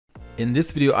In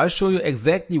this video I show you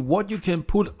exactly what you can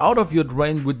pull out of your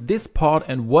drain with this part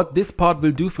and what this part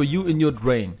will do for you in your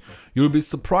drain. You'll be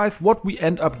surprised what we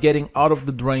end up getting out of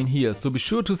the drain here, so be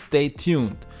sure to stay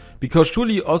tuned. Because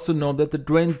surely you also know that the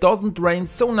drain doesn't drain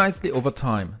so nicely over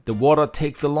time. The water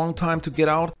takes a long time to get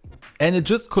out and it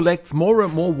just collects more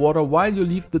and more water while you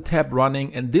leave the tap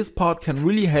running, and this part can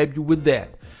really help you with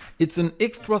that. It's an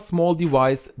extra small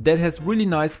device that has really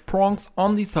nice prongs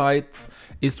on the sides,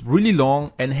 is really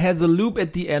long and has a loop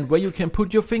at the end where you can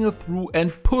put your finger through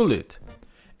and pull it.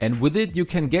 And with it you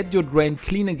can get your drain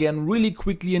clean again really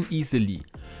quickly and easily.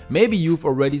 Maybe you've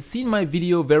already seen my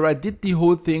video where I did the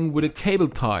whole thing with a cable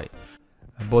tie.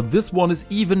 But this one is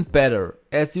even better.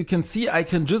 As you can see, I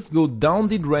can just go down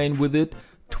the drain with it,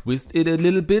 twist it a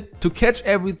little bit to catch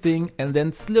everything and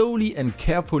then slowly and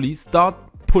carefully start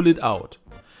pull it out.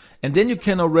 And then you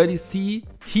can already see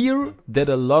here that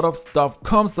a lot of stuff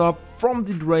comes up from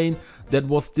the drain that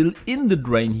was still in the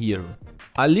drain here.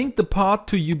 I'll link the part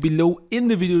to you below in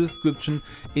the video description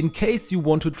in case you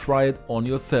want to try it on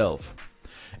yourself.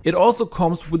 It also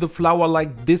comes with a flower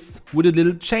like this with a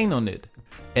little chain on it.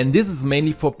 And this is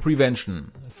mainly for prevention,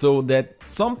 so that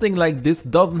something like this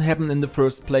doesn't happen in the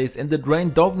first place and the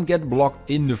drain doesn't get blocked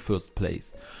in the first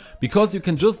place. Because you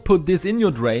can just put this in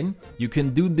your drain, you can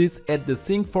do this at the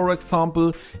sink, for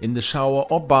example, in the shower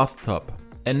or bathtub.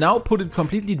 And now put it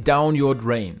completely down your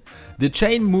drain. The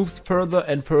chain moves further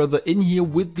and further in here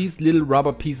with these little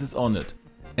rubber pieces on it.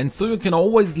 And so you can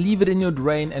always leave it in your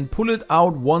drain and pull it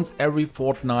out once every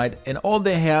fortnight, and all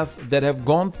the hairs that have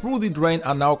gone through the drain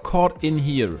are now caught in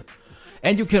here.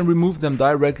 And you can remove them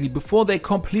directly before they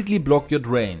completely block your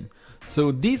drain.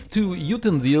 So these two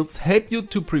utensils help you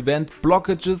to prevent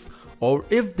blockages, or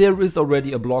if there is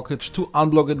already a blockage, to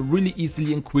unblock it really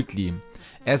easily and quickly.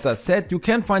 As I said, you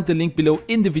can find the link below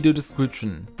in the video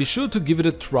description. Be sure to give it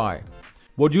a try.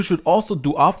 What you should also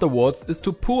do afterwards is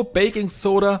to pour baking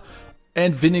soda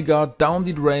and vinegar down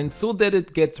the drain so that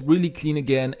it gets really clean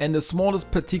again and the smallest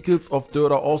particles of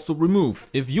dirt are also removed.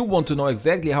 If you want to know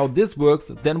exactly how this works,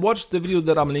 then watch the video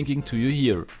that I'm linking to you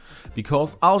here,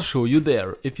 because I'll show you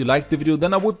there. If you liked the video,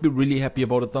 then I would be really happy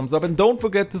about a thumbs up, and don't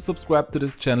forget to subscribe to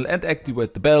this channel and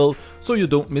activate the bell so you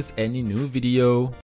don't miss any new video.